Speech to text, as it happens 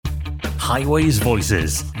Highways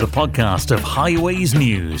Voices, the podcast of Highways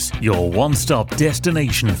News, your one-stop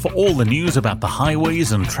destination for all the news about the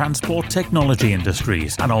highways and transport technology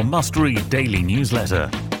industries, and our must-read daily newsletter.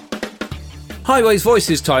 Highways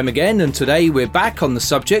Voices time again, and today we're back on the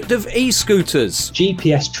subject of e-scooters.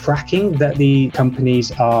 GPS tracking that the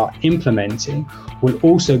companies are implementing will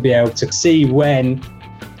also be able to see when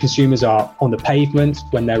consumers are on the pavement,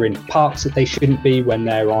 when they're in parks that they shouldn't be, when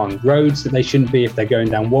they're on roads that they shouldn't be, if they're going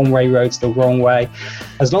down one-way roads the wrong way.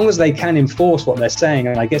 As long as they can enforce what they're saying,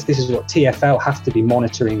 and I guess this is what TfL have to be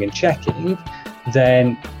monitoring and checking,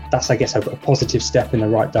 then that's, I guess, a positive step in the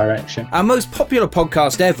right direction. Our most popular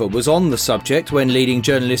podcast ever was on the subject when leading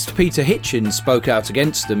journalist Peter Hitchens spoke out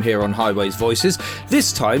against them here on Highways Voices.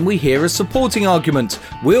 This time we hear a supporting argument.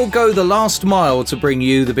 We'll go the last mile to bring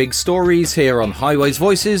you the big stories here on Highways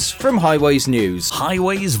Voices from Highways News.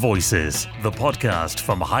 Highways Voices, the podcast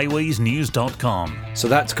from highwaysnews.com. So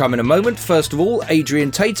that's come in a moment. First of all,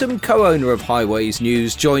 Adrian Tatum, co-owner of Highways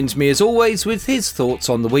News, joins me as always with his thoughts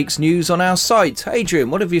on the week's news on our site. Adrian,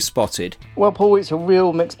 what have you spotted? Well, Paul, it's a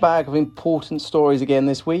real mixed bag of important stories again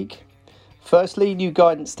this week. Firstly, new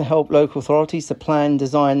guidance to help local authorities to plan,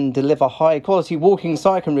 design and deliver high-quality walking and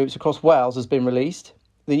cycling routes across Wales has been released.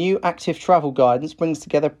 The new active travel guidance brings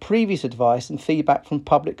together previous advice and feedback from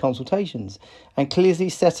public consultations and clearly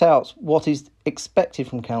set out what is expected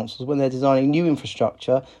from councils when they're designing new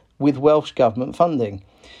infrastructure with Welsh Government funding.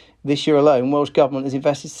 This year alone, Welsh Government has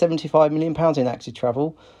invested £75 million in active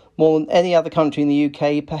travel, more than any other country in the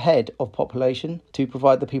UK per head of population, to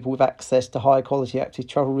provide the people with access to high quality active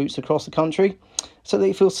travel routes across the country so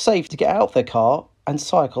they feel safe to get out of their car and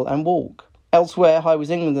cycle and walk. Elsewhere, Highways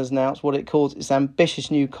England has announced what it calls its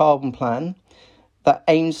ambitious new carbon plan that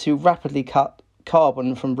aims to rapidly cut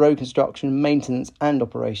carbon from road construction, maintenance and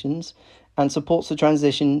operations, and supports the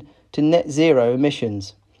transition to net zero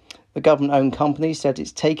emissions. The government-owned company said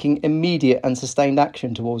it's taking immediate and sustained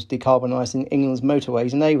action towards decarbonising England's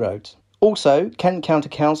motorways and A roads. Also, Kent County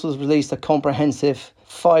Council has released a comprehensive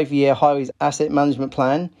 5-year highways asset management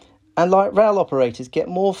plan, and light rail operators get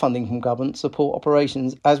more funding from government to support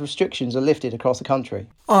operations as restrictions are lifted across the country.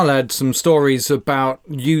 I'll add some stories about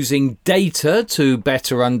using data to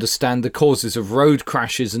better understand the causes of road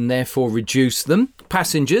crashes and therefore reduce them.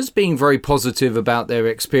 Passengers being very positive about their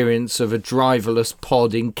experience of a driverless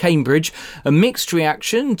pod in Cambridge. A mixed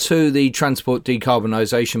reaction to the transport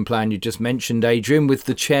decarbonisation plan you just mentioned, Adrian, with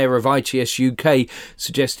the chair of ITS UK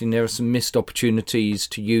suggesting there are some missed opportunities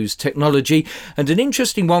to use technology. And an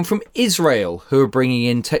interesting one from Israel, who are bringing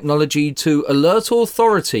in technology to alert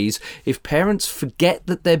authorities if parents forget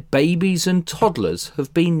that their babies and toddlers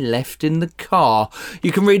have been left in the car.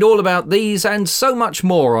 You can read all about these and so much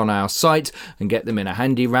more on our site and get them in a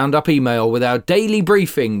handy roundup email with our daily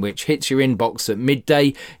briefing, which hits your inbox at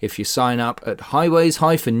midday if you sign up at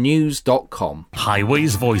highways-news.com.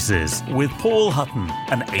 Highways Voices with Paul Hutton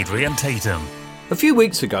and Adrian Tatum. A few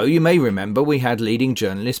weeks ago, you may remember we had leading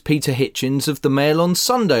journalist Peter Hitchens of the Mail on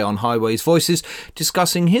Sunday on Highways Voices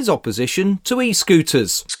discussing his opposition to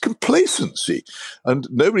e-scooters. It's complacency, and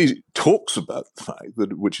nobody talks about the fact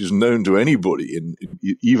that, which is known to anybody,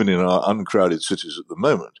 even in our uncrowded cities at the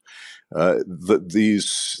moment, that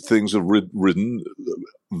these things are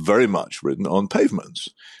very much ridden on pavements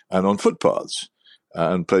and on footpaths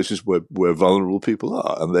and places where vulnerable people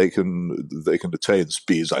are, and they can attain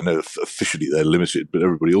speeds. I know officially they're limited, but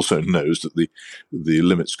everybody also knows that the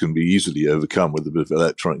limits can be easily overcome with a bit of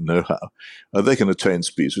electronic know-how. They can attain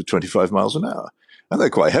speeds of 25 miles an hour, and they're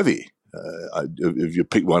quite heavy. If you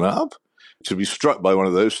pick one up, to be struck by one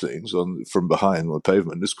of those things from behind on the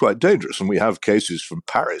pavement is quite dangerous. And we have cases from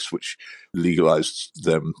Paris, which legalized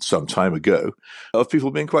them some time ago, of people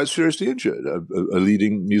being quite seriously injured. A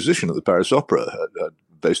leading musician at the Paris Opera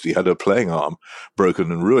basically had her playing arm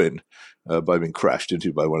broken and ruined by being crashed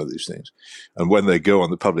into by one of these things. And when they go on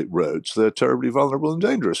the public roads, they're terribly vulnerable and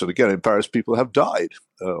dangerous. And again, in Paris, people have died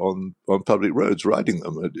on public roads riding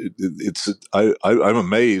them. I'm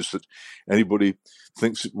amazed that anybody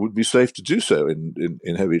thinks it would be safe to do so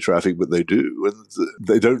in heavy traffic, but they do. And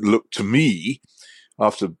they don't look to me,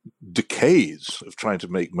 after decades of trying to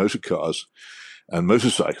make motor cars and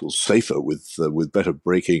motorcycles safer with better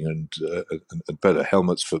braking and better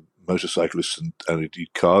helmets for motorcyclists and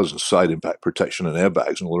indeed cars and side impact protection and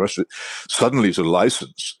airbags and all the rest of it, suddenly to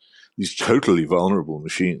license these totally vulnerable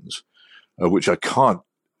machines, which I can't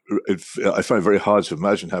I find it very hard to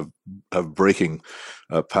imagine have braking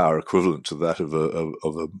power equivalent to that of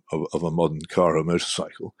a modern car or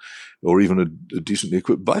motorcycle, or even a decently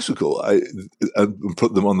equipped bicycle. And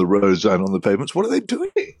put them on the roads and on the pavements. What are they doing?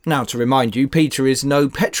 Now, to remind you, Peter is no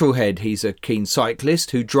petrol head. He's a keen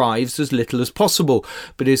cyclist who drives as little as possible,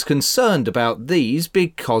 but is concerned about these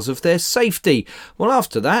because of their safety. Well,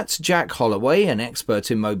 after that, Jack Holloway, an expert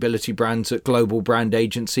in mobility brands at global brand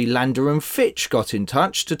agency Lander & Fitch, got in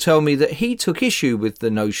touch to tell me that he took issue with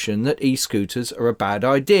the notion that e-scooters are a bad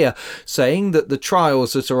idea, saying that the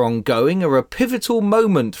trials that are ongoing are a pivotal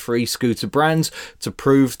moment for e-scooter brands to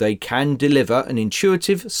prove they can deliver an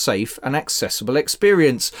intuitive, safe and accessible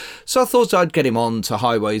experience. So I thought I'd get him on to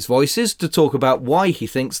Highways Voices to talk about why he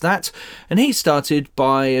thinks that, and he started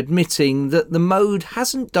by admitting that the mode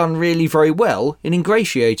hasn't done really very well in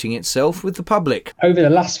ingratiating itself with the public. Over the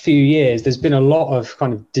last few years, there's been a lot of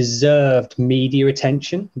kind of deserved media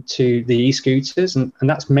attention to the e-scooters, and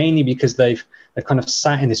that's mainly because they've kind of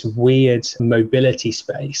sat in this weird mobility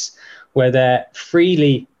space where they're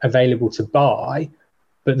freely available to buy,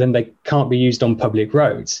 but then they can't be used on public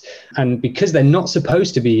roads. And because they're not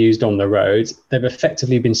supposed to be used on the roads, they've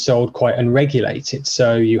effectively been sold quite unregulated.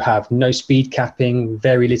 So you have no speed capping,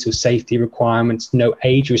 very little safety requirements, no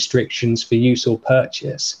age restrictions for use or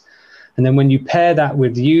purchase. And then when you pair that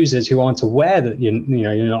with users who aren't aware that you're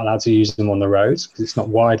not allowed to use them on the roads because it's not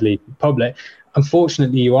widely public,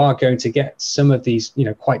 unfortunately, you are going to get some of these,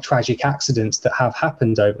 quite tragic accidents that have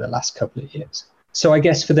happened over the last couple of years. So I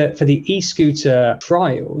guess for the e-scooter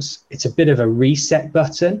trials, it's a bit of a reset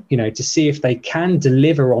button, to see if they can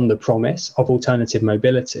deliver on the promise of alternative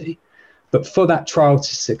mobility. But for that trial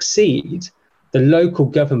to succeed, the local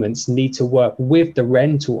governments need to work with the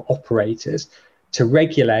rental operators to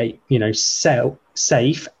regulate,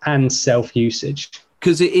 safe and self-usage.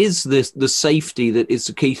 Because it is the safety that is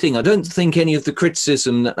the key thing. I don't think any of the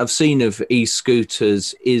criticism that I've seen of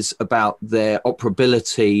e-scooters is about their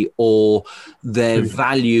operability or their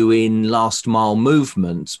value in last mile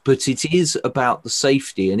movements, but it is about the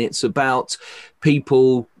safety, and it's about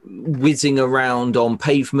people whizzing around on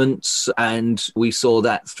pavements. And we saw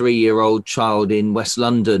that 3-year-old child in West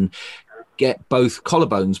London get both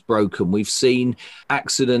collarbones broken. We've seen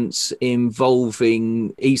accidents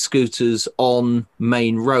involving e-scooters on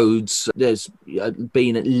main roads. There's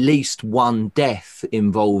been at least one death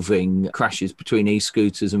involving crashes between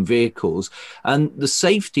e-scooters and vehicles. And the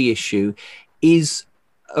safety issue is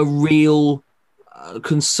a real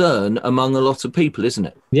concern among a lot of people, isn't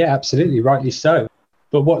it? Yeah, absolutely, rightly so.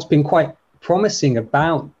 But what's been quite promising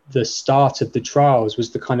about the start of the trials was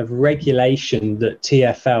the kind of regulation that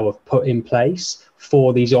TfL have put in place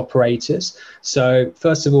for these operators. So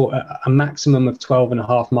first of all, a maximum of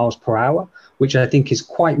 12.5 miles per hour, which I think is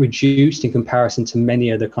quite reduced in comparison to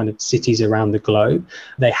many other kind of cities around the globe.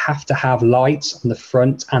 They have to have lights on the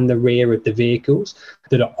front and the rear of the vehicles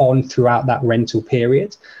that are on throughout that rental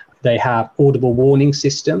period. They have audible warning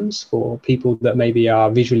systems for people that maybe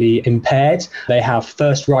are visually impaired. They have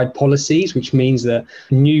first ride policies, which means that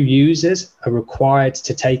new users are required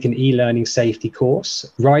to take an e-learning safety course.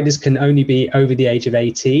 Riders can only be over the age of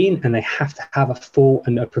 18, and they have to have a full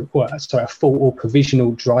or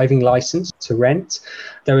provisional driving license to rent.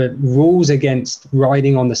 There are rules against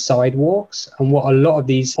riding on the sidewalks, and what a lot of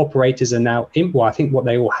these operators are now I think what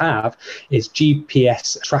they all have is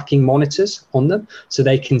GPS tracking monitors on them, so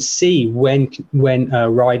they can see when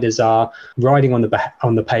riders are riding on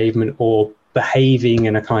the pavement or behaving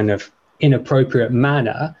in a kind of inappropriate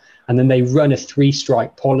manner, and then they run a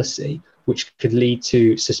 3-strike policy, which could lead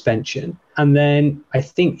to suspension. And then I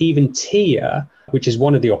think even TIA, which is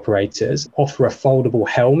one of the operators, offer a foldable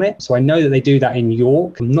helmet. So I know that they do that in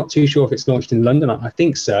York. I'm not too sure if it's launched in London. I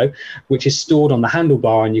think so, which is stored on the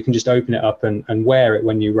handlebar, and you can just open it up and wear it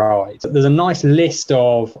when you ride. So there's a nice list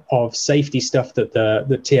of safety stuff that the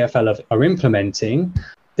TfL are implementing.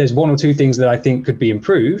 There's one or two things that I think could be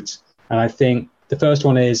improved. And I think the first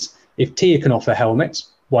one is, if TIA can offer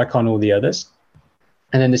helmets, why can't all the others?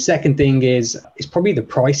 And then the second thing is probably the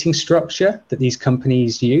pricing structure that these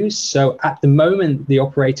companies use. So at the moment, the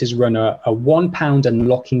operators run a £1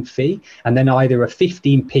 unlocking fee, and then either a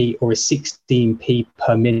 15p or a 16p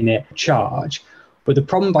per minute charge. But the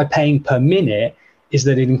problem by paying per minute is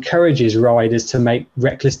that it encourages riders to make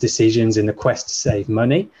reckless decisions in the quest to save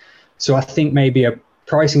money. So I think maybe a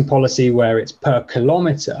pricing policy where it's per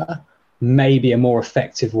kilometre may be a more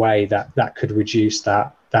effective way that could reduce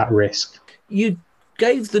that risk. You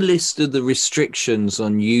gave the list of the restrictions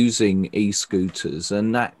on using e-scooters,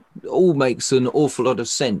 and that all makes an awful lot of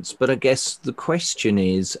sense. But I guess the question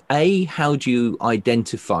is, A, how do you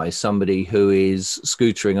identify somebody who is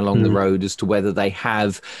scootering along the road as to whether they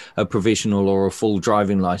have a provisional or a full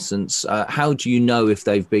driving license? How do you know if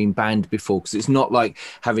they've been banned before? Because it's not like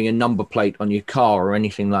having a number plate on your car or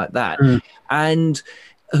anything like that. And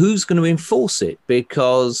who's going to enforce it?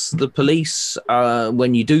 Because the police,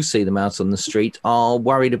 when you do see them out on the street, are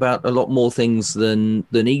worried about a lot more things than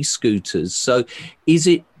e-scooters. So is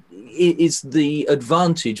the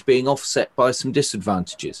advantage being offset by some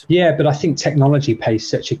disadvantages? Yeah, but I think technology plays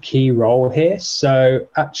such a key role here. So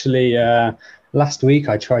actually, last week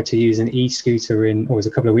I tried to use an e-scooter or it was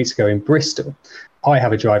a couple of weeks ago in Bristol. I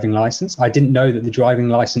have a driving license. I didn't know that the driving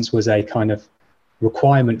license was a kind of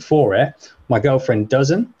requirement for it. My girlfriend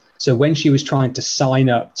doesn't. So when she was trying to sign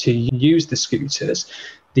up to use the scooters,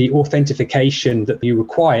 the authentication that you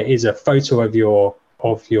require is a photo of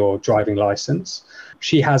your driving license.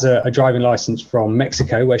 She has a driving license from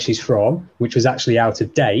Mexico, where she's from, which was actually out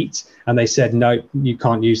of date. And they said, no, you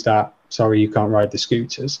can't use that. Sorry, you can't ride the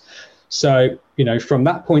scooters. So, from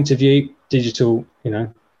that point of view, digital,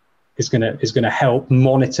 is going to help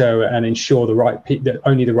monitor and ensure that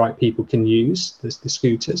only the right people can use the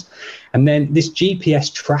scooters. And then this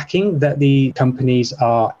GPS tracking that the companies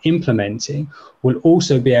are implementing will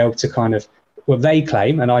also be able to kind of, they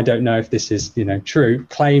claim, and I don't know if this is true,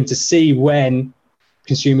 claim to see when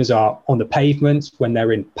consumers are on the pavement, when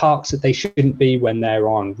they're in parks that they shouldn't be, when they're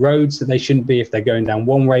on roads that they shouldn't be, if they're going down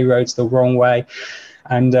one-way roads the wrong way.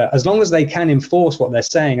 And as long as they can enforce what they're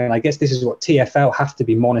saying, and I guess this is what TfL have to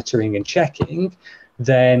be monitoring and checking,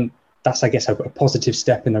 then that's, I guess, a positive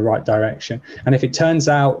step in the right direction. And if it turns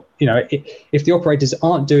out, if the operators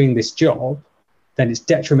aren't doing this job, then it's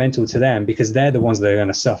detrimental to them because they're the ones that are going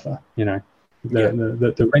to suffer.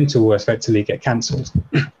 The rental will effectively get cancelled.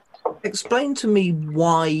 Explain to me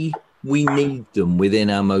why we need them within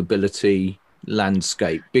our mobility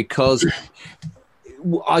landscape, because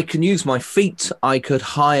I can use my feet, I could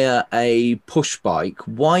hire a push bike.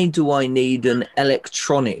 Why do I need an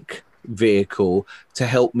electronic vehicle to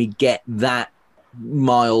help me get that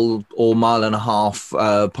mile or mile and a half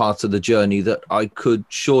part of the journey that I could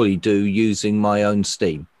surely do using my own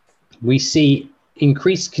steam? We see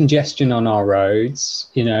increased congestion on our roads.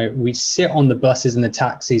 We sit on the buses and the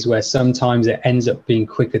taxis where sometimes it ends up being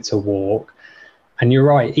quicker to walk. And you're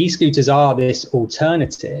right, e-scooters are this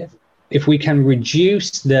alternative. If we can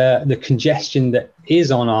reduce the congestion that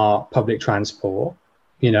is on our public transport,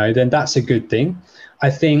 then that's a good thing.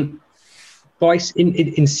 I think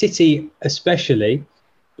in city especially,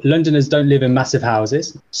 Londoners don't live in massive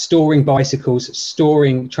houses. Storing bicycles,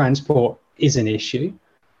 storing transport is an issue.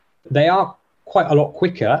 They are quite a lot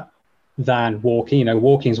quicker than walking.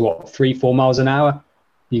 Walking is 3-4 miles an hour.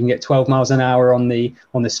 You can get 12 miles an hour on the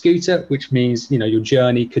scooter, which means your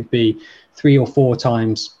journey could be 3 or 4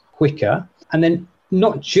 times quicker. And then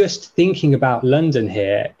not just thinking about London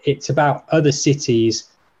here, it's about other cities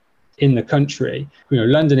in the country.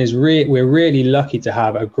 London is we're really lucky to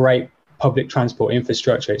have a great public transport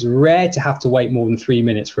infrastructure. It's rare to have to wait more than 3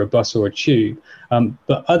 minutes for a bus or a tube.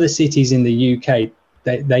 But other cities in the UK,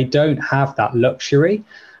 they don't have that luxury.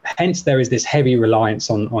 Hence, there is this heavy reliance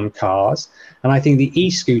on cars. And I think the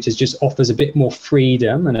e-scooters just offers a bit more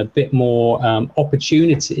freedom and a bit more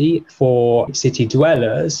opportunity for city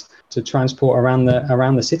dwellers to transport around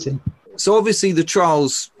the city. So obviously the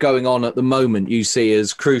trials going on at the moment you see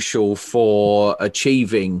as crucial for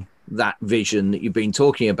achieving that vision that you've been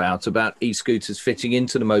talking about e-scooters fitting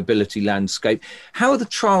into the mobility landscape. How are the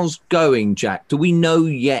trials going, Jack? Do we know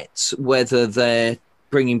yet whether they're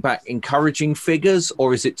bringing back encouraging figures,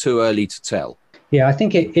 or is it too early to tell? Yeah, I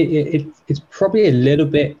think it's probably a little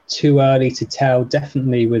bit too early to tell,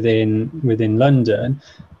 definitely within London.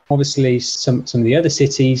 Obviously, some of the other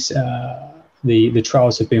cities, the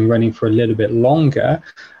trials have been running for a little bit longer.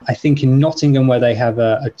 I think in Nottingham, where they have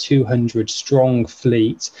a 200-strong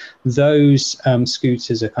fleet, those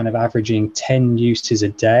scooters are kind of averaging 10 uses a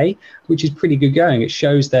day, which is pretty good going. It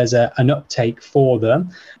shows there's an uptake for them.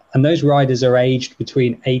 And those riders are aged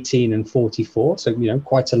between 18 and 44. So,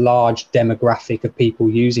 quite a large demographic of people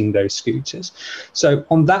using those scooters. So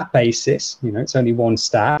on that basis, it's only one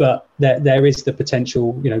stat, but there is the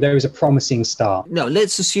potential, there is a promising start. No,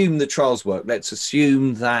 let's assume the trials work. Let's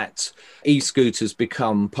assume that e-scooters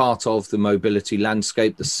become part of the mobility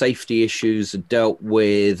landscape. The safety issues are dealt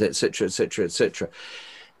with, et cetera, et cetera, et cetera.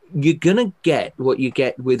 you're going to get what you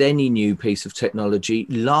get with any new piece of technology,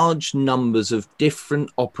 large numbers of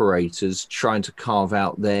different operators trying to carve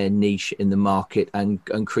out their niche in the market and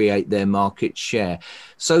create their market share.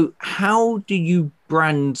 So how do you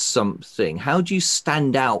brand something? How do you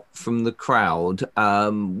stand out from the crowd?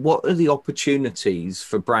 What are the opportunities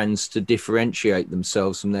for brands to differentiate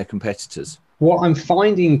themselves from their competitors? What I'm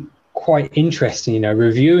finding quite interesting,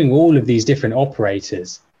 reviewing all of these different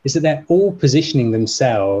operators, is that they're all positioning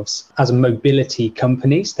themselves as mobility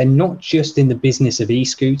companies. They're not just in the business of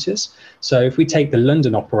e-scooters. So if we take the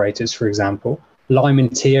London operators, for example, Lime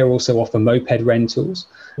and Tier also offer moped rentals,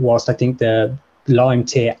 whilst I think the Lime,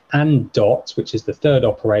 Tier and Dot, which is the third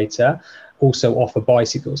operator, also offer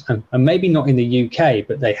bicycles. And maybe not in the UK,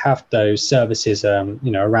 but they have those services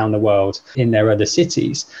around the world in their other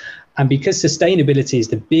cities. And because sustainability is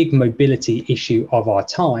the big mobility issue of our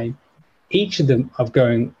time, each of them are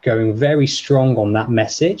going very strong on that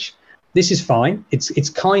message. This is fine. It's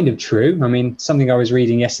kind of true. I mean, something I was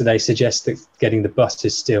reading yesterday suggests that getting the bus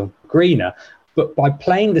is still greener. But by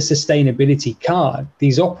playing the sustainability card,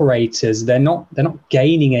 these operators, they're not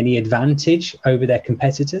gaining any advantage over their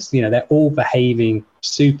competitors. They're all behaving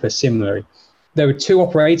super similarly. There are two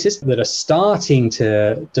operators that are starting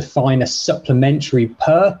to define a supplementary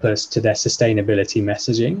purpose to their sustainability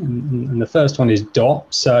messaging. And the first one is Dot.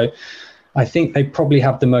 So I think they probably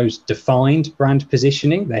have the most defined brand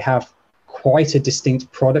positioning. They have quite a distinct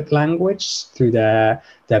product language through their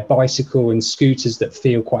bicycle and scooters that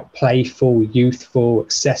feel quite playful, youthful,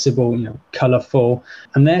 accessible, colourful.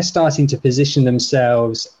 And they're starting to position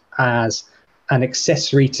themselves as an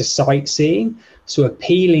accessory to sightseeing, so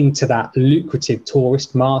appealing to that lucrative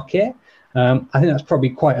tourist market. I think that's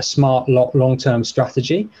probably quite a smart long-term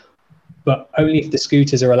strategy, but only if the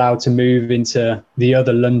scooters are allowed to move into the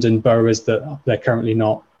other London boroughs that they're currently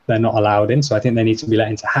not allowed in. So I think they need to be let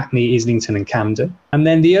into Hackney, Islington and Camden. And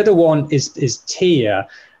then the other one is Tier.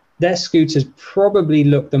 Their scooters probably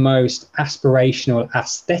look the most aspirational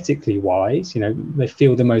aesthetically wise. They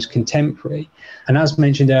feel the most contemporary. And as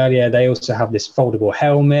mentioned earlier, they also have this foldable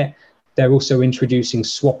helmet. They're also introducing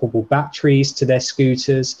swappable batteries to their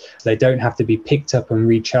scooters. They don't have to be picked up and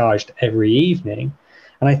recharged every evening.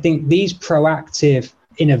 And I think these proactive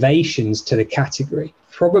innovations to the category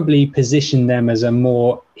probably position them as a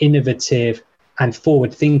more innovative and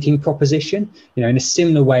forward-thinking proposition, in a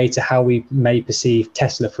similar way to how we may perceive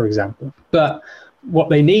Tesla, for example. But what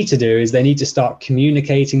they need to do is they need to start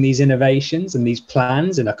communicating these innovations and these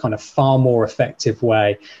plans in a kind of far more effective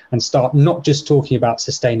way, and start not just talking about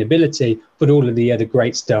sustainability, but all of the other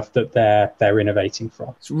great stuff that they're innovating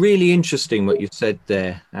from. It's really interesting what you said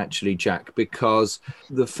there, actually, Jack, because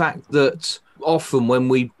the fact that often when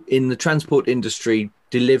we in the transport industry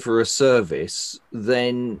deliver a service,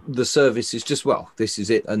 then the service is just, well, this is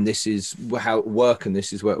it, and this is how it will work, and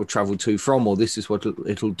this is where it will travel to from, or this is what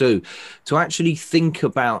it'll do. To actually think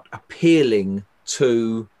about appealing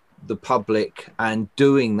to the public and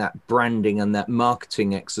doing that branding and that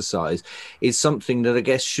marketing exercise is something that I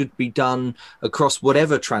guess should be done across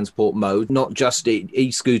whatever transport mode, not just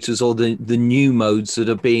e-scooters or the new modes that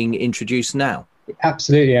are being introduced now.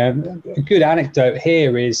 Absolutely. A good anecdote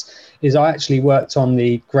here is I actually worked on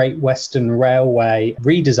the Great Western Railway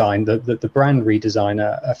redesign, the brand redesign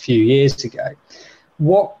a few years ago.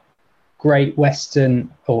 What Great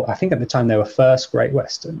Western, or I think at the time they were First Great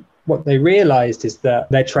Western, what they realised is that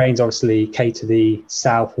their trains obviously cater the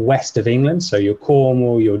southwest of England, so your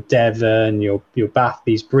Cornwall, your Devon, your Bath,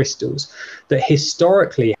 these Bristols, that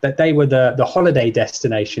historically that they were the holiday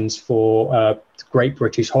destinations for Great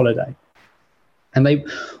British Holiday. And they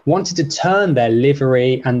wanted to turn their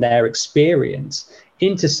livery and their experience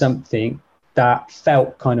into something that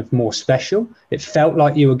felt kind of more special. It felt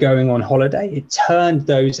like you were going on holiday. It turned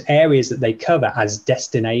those areas that they cover as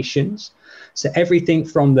destinations. So everything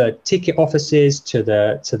from the ticket offices to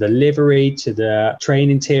the livery, to the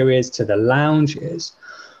train interiors, to the lounges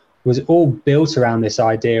was all built around this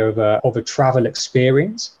idea of a travel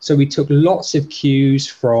experience. So we took lots of cues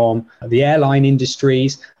from the airline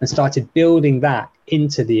industries and started building that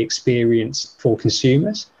into the experience for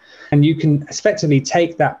consumers. And you can effectively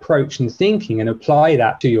take that approach and thinking and apply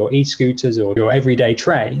that to your e-scooters or your everyday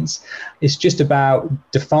trains. It's just about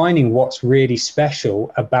defining what's really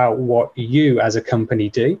special about what you as a company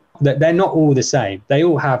do. That they're not all the same. They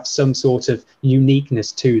all have some sort of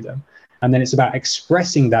uniqueness to them. And then it's about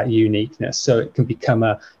expressing that uniqueness so it can become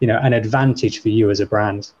an advantage for you as a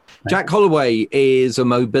brand. Jack Holloway is a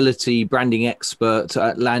mobility branding expert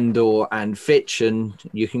at Landor and Fitch, and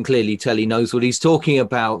you can clearly tell he knows what he's talking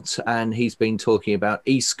about. And he's been talking about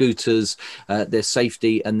e-scooters, their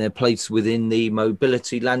safety and their place within the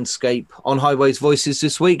mobility landscape on Highways Voices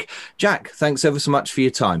this week. Jack, thanks ever so much for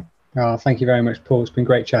your time. Oh, thank you very much, Paul. It's been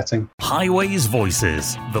great chatting. Highways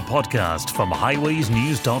Voices, the podcast from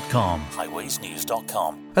highwaysnews.com.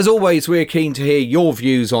 Highwaysnews.com. As always, we're keen to hear your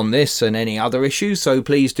views on this and any other issues, so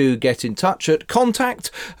please do get in touch at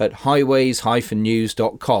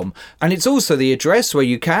contact@highways-news.com. And it's also the address where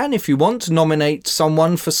you can, if you want, nominate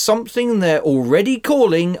someone for something they're already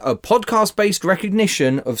calling a podcast-based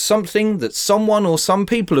recognition of something that someone or some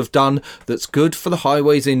people have done that's good for the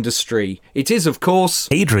highways industry. It is, of course,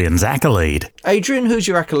 Adrian's accolade. Adrian, who's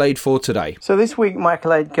your accolade for today? So this week, my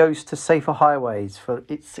accolade goes to Safer Highways for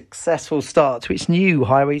its successful start to its new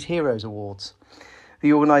Highways Heroes Awards.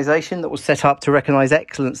 The organisation that was set up to recognise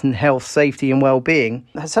excellence in health, safety and well-being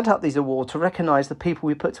has set up these awards to recognise the people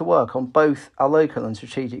we put to work on both our local and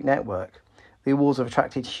strategic network. The awards have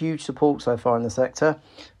attracted huge support so far in the sector,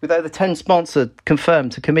 with over 10 sponsors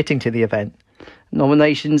confirmed to committing to the event.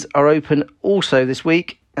 Nominations are open also this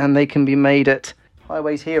week, and they can be made at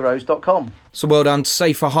highwaysheroes.com. So well done to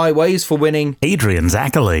Safer Highways for winning Adrian's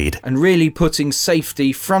accolade and really putting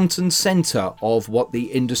safety front and centre of what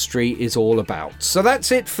the industry is all about. So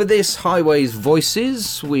that's it for this Highways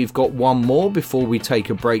Voices. We've got one more before we take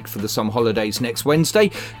a break for the summer holidays next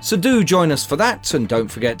Wednesday. So do join us for that, and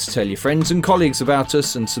don't forget to tell your friends and colleagues about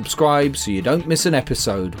us and subscribe so you don't miss an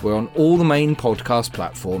episode. We're on all the main podcast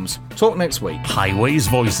platforms. Talk next week. Highways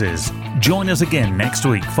Voices. Join us again next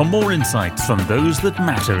week for more insights from those that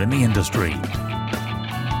matter in the industry.